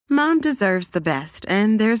Mom deserves the best,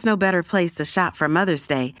 and there's no better place to shop for Mother's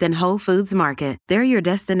Day than Whole Foods Market. They're your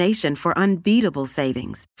destination for unbeatable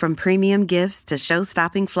savings, from premium gifts to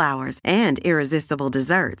show-stopping flowers and irresistible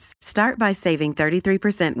desserts. Start by saving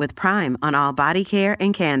 33% with Prime on all body care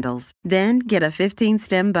and candles. Then get a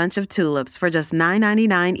 15-stem bunch of tulips for just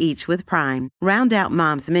 $9.99 each with Prime. Round out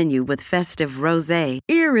Mom's menu with festive rosé,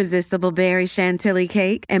 irresistible berry chantilly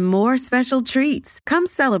cake, and more special treats. Come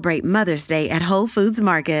celebrate Mother's Day at Whole Foods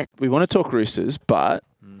Market. We want to talk Roosters, but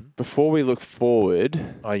before we look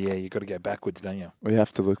forward... Oh, yeah, you've got to go backwards, don't you? We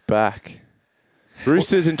have to look back.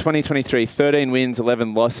 Roosters in 2023, 13 wins,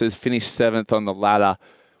 11 losses, finished 7th on the ladder.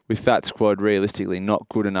 With that squad, realistically not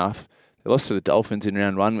good enough. They lost to the Dolphins in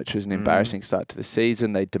round 1, which was an embarrassing start to the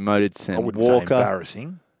season. They demoted Sam Walker. I wouldn't say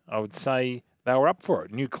embarrassing. I would say they were up for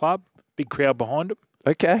it. New club, big crowd behind them.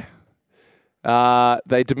 Okay.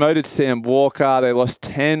 They demoted Sam Walker. They lost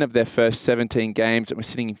 10 of their first 17 games and were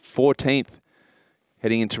sitting in 14th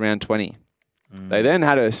heading into round 20. They then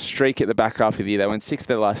had a streak at the back half of the year. They won 6 of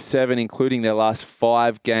their last 7, including their last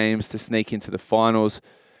 5 games to sneak into the finals.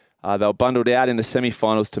 They were bundled out in the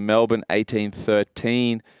semi-finals to Melbourne,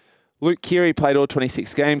 18-13. Luke Keary played all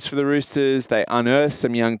 26 games for the Roosters. They unearthed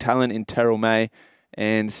some young talent in Terrell May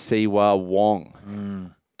and Siwa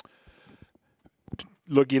Wong.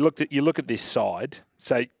 Look, you look at this side.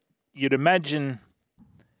 So you'd imagine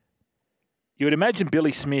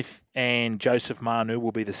Billy Smith and Joseph Manu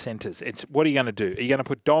will be the centres. It's what are you going to do? Are you going to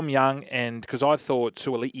put Dom Young and because I thought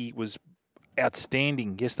Suoli'i was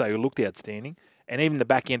outstanding yesterday, looked outstanding, and even the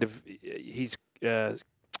back end of his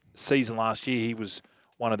season last year, he was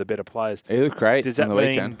one of the better players. He looked great. Does that mean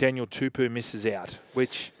weekend. Daniel Tupou misses out?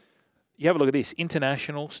 Which you have a look at this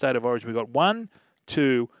international state of origin. We've got 1,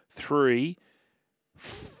 2, 3,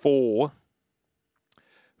 4,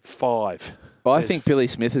 5. Well, I think Billy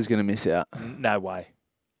Smith is going to miss out. No way.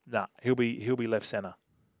 No, he'll be left centre.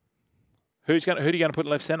 Who are you going to put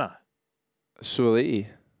in left centre? Suoli'i.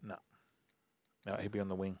 No, he'll be on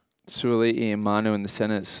the wing. Suoli'i and Manu in the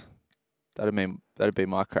centres. That'd be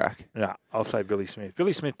my crack. Yeah, I'll say Billy Smith.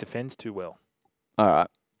 Billy Smith defends too well. All right.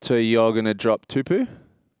 So you're going to drop Tupou?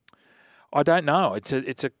 I don't know.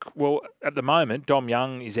 Well, at the moment, Dom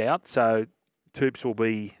Young is out, so Toops will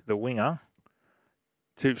be the winger.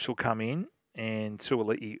 Toops will come in and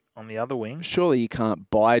Suoli'i on the other wing. Surely you can't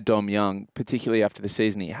buy Dom Young, particularly after the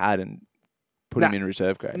season he had, and put him in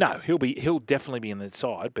reserve grade. No, he'll definitely be in the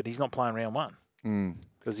side, but he's not playing round 1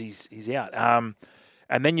 because he's out.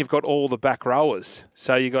 And then you've got all the back rowers.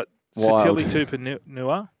 So you've got Satili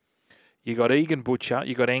Tupanua, you got Egan Butcher,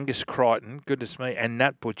 you got Angus Crichton, goodness me, and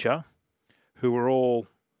Nat Butcher, who are all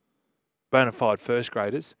bona fide first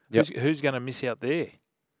graders. Yep. Who's going to miss out there?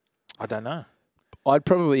 I don't know. I'd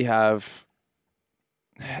probably have...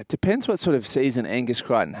 It depends what sort of season Angus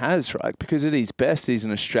Crichton has, right? Because at his best, he's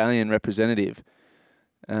an Australian representative.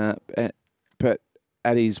 But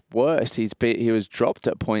at his worst, he was dropped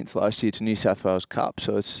at points last year to New South Wales Cup.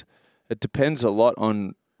 So it depends a lot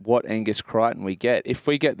on what Angus Crichton we get. If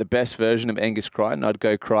we get the best version of Angus Crichton, I'd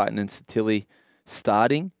go Crichton and Satili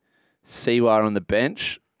starting, Siwa on the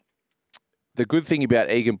bench. The good thing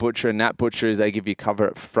about Egan Butcher and Nat Butcher is they give you cover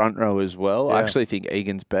at front row as well. Yeah. I actually think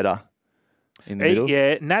Egan's better in the middle.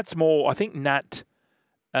 Yeah, Nat's more... I think Nat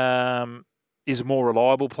is a more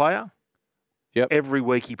reliable player. Yep. Every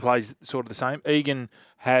week he plays sort of the same. Egan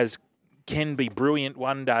can be brilliant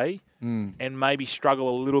one day and maybe struggle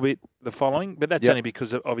a little bit the following, but that's only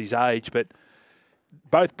because of his age. But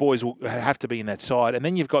both boys will have to be in that side. And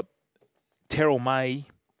then you've got Terrell May,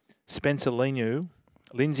 Spencer Leniu,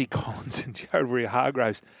 Lindsay Collins and Joe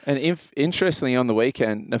Rea-Hargraves. And interestingly, on the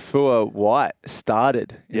weekend, Nafua White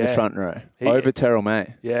started in the front row over Terrell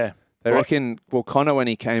May. Yeah. They reckon, Connor, when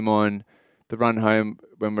he came on the run home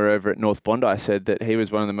when we were over at North Bondi, said that he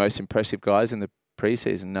was one of the most impressive guys in the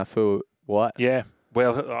preseason, Nafua White. Yeah.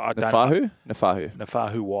 Well, I don't know.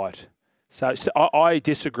 Nafahu White. So I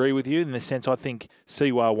disagree with you in the sense I think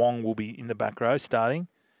Siwa Wong will be in the back row starting,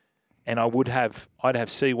 and I'd have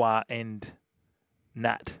Siwa and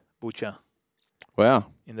Nat Butcher. Wow.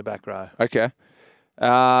 In the back row. Okay.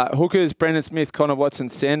 Hookers, Brendan Smith, Connor Watson,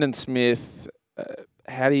 Sandon Smith.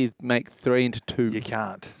 How do you make 3 into 2? You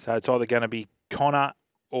can't. So it's either going to be Connor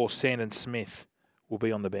or Sandon Smith will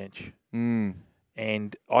be on the bench.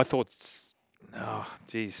 And I thought,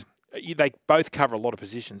 they both cover a lot of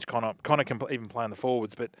positions. Connor can even play on the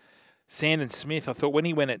forwards, but Sandon Smith, I thought when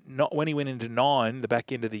he went into 9, the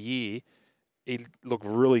back end of the year, he looked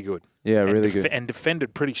really good. Yeah, really good. And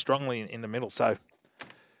defended pretty strongly in the middle. So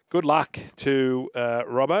good luck to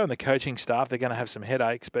Robbo and the coaching staff. They're going to have some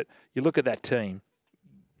headaches, but you look at that team,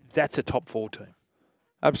 that's a top 4 team.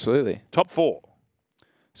 Absolutely. Top 4.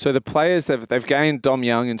 So the players, they've gained Dom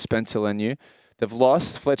Young and Spencer Leniu. They've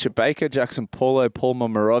lost Fletcher Baker, Jackson Paulo, Paul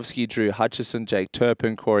Momirovski, Drew Hutchison, Jake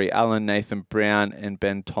Turpin, Corey Allen, Nathan Brown, and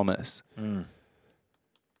Ben Thomas.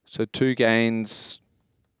 So 2 gains,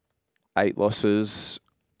 8 losses.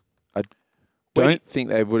 I don't think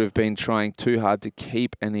they would have been trying too hard to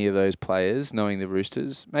keep any of those players, knowing the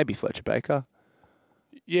Roosters. Maybe Fletcher Baker.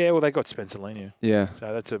 Yeah, well, they got Spencer Leniu. Yeah.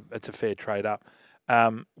 So that's a fair trade up.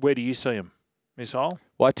 Where do you see them, Missile?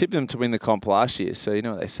 Well, I tipped them to win the comp last year, so you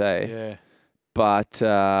know what they say. Yeah. But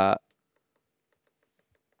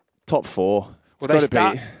top 4. Well,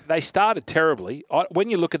 they started terribly. When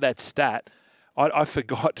you look at that stat, I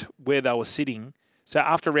forgot where they were sitting. So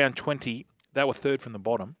after round 20, they were 3rd from the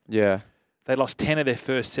bottom. Yeah. They lost 10 of their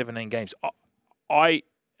first 17 games. I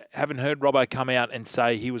haven't heard Robbo come out and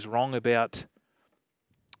say he was wrong about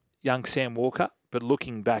young Sam Walker, but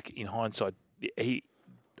looking back in hindsight,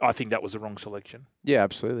 I think that was the wrong selection. Yeah,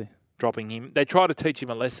 absolutely. Dropping him. They tried to teach him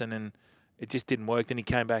a lesson and it just didn't work. Then he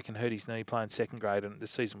came back and hurt his knee playing second grade and the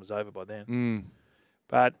season was over by then.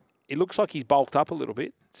 But it looks like he's bulked up a little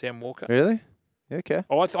bit, Sam Walker. Really? Okay.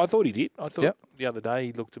 Oh, I thought he did. I thought the other day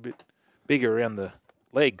he looked a bit bigger around the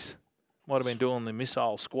legs. Might have been doing the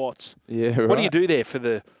missile squats. Yeah, right. What do you do there for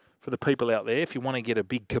the people out there if you want to get a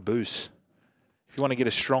big caboose? If you want to get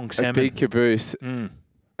a strong salmon? A big caboose.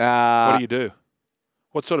 What do you do?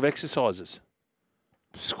 What sort of exercises?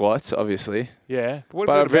 Squats, obviously. Yeah. But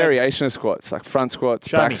a variation of squats, like front squats,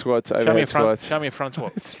 back squats, overhead squats. Show me a front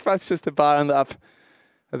squat. It's just the bar up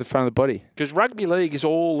at the front of the body. Because rugby league is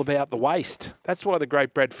all about the waist. That's why the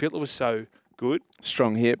great Brad Fittler was so good.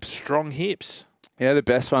 Strong hips. Strong hips. Yeah, the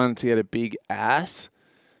best one to get a big ass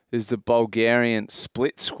is the Bulgarian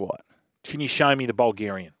split squat. Can you show me the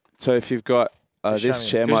Bulgarian? So if you've got this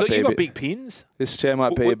chair might be you got big pins. This chair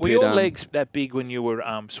might be a bit. Were your legs that big when you were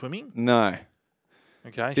swimming? No.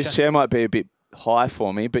 Okay. This chair might be a bit high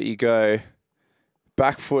for me, but you go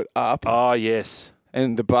back foot up. Oh yes.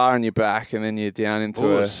 And the bar on your back, and then you're down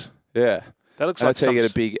into yeah. That looks like that's how you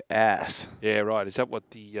get a big ass. Yeah, right. Is that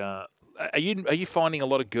what the? Are you finding a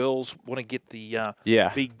lot of girls want to get the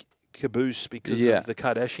big caboose because of the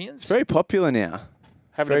Kardashians? It's very popular now.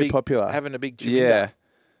 Popular. Having a big gym. Yeah,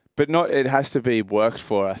 but not. It has to be worked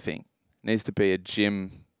for. I think it needs to be a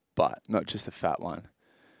gym butt, not just a fat one.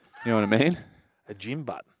 You know what I mean? A gym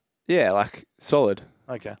butt. Yeah, like solid.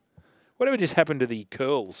 Okay. Whatever just happened to the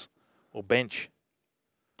curls or bench?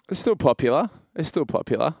 It's still popular.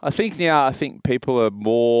 I think now. I think people are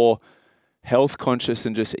more health conscious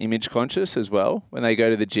and just image conscious as well when they go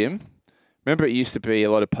to the gym. Remember, it used to be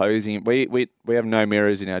a lot of posing. We have no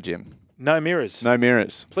mirrors in our gym. No mirrors? No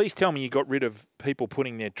mirrors. Please tell me you got rid of people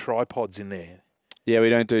putting their tripods in there. Yeah, we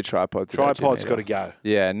don't do tripods. Tripods got to go.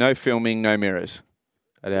 Yeah, no filming, no mirrors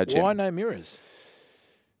at our gym. Why no mirrors?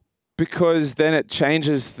 Because then it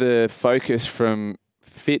changes the focus from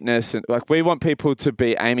fitness. And like, we want people to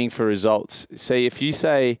be aiming for results. See, if you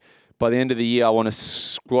say by the end of the year, I want to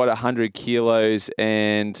squat 100 kilos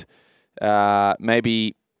and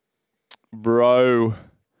maybe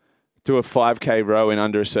do a 5K row in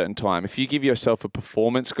under a certain time. If you give yourself a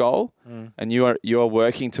performance goal and you are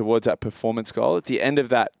working towards that performance goal, at the end of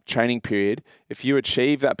that training period, if you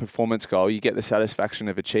achieve that performance goal, you get the satisfaction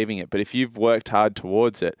of achieving it. But if you've worked hard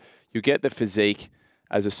towards it, you get the physique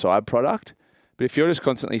as a side product. But if you're just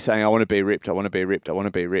constantly saying, I want to be ripped, I want to be ripped, I want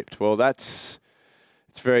to be ripped, well, it's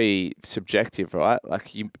very subjective, right?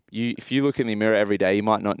 Like if you look in the mirror every day, you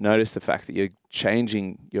might not notice the fact that you're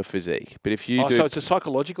changing your physique. But if you so it's a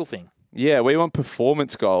psychological thing. Yeah, we want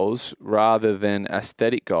performance goals rather than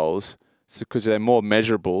aesthetic goals because they're more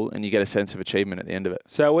measurable and you get a sense of achievement at the end of it.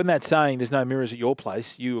 So when that's saying there's no mirrors at your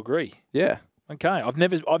place, you agree? Yeah. Okay. I've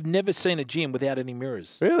never seen a gym without any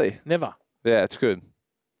mirrors. Really? Never. Yeah, it's good.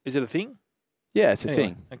 Is it a thing? Yeah, it's a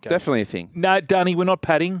thing. Okay. Definitely a thing. No, Dunny, we're not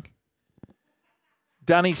padding.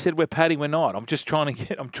 Dunny said we're padding. We're not. I'm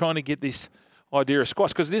trying to get this idea of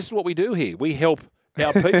squats because this is what we do here. We help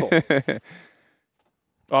our people. We're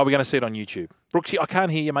going to see it on YouTube. Brooksy, I can't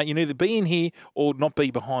hear you, mate. You can either be in here or not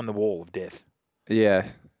be behind the wall of death. Yeah.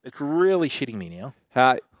 It's really shitting me now.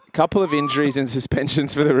 Couple of injuries and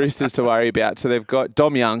suspensions for the Roosters to worry about. So they've got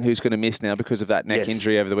Dom Young, who's going to miss now because of that neck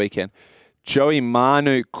injury over the weekend. Joey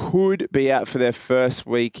Manu could be out for their first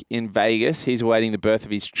week in Vegas. He's awaiting the birth of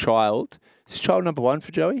his child. Is this child number 1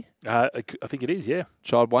 for Joey? I think it is, yeah.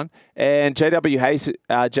 Child 1. And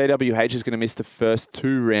JWH is going to miss the first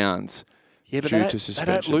 2 rounds due to suspension.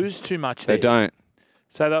 They don't lose too much there. They don't.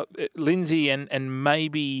 So Lindsay and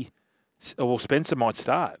maybe Spencer might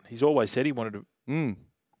start. He's always said he wanted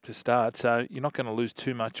to start, so you're not going to lose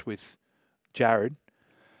too much with Jared.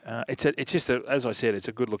 It's just as I said, it's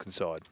a good looking side.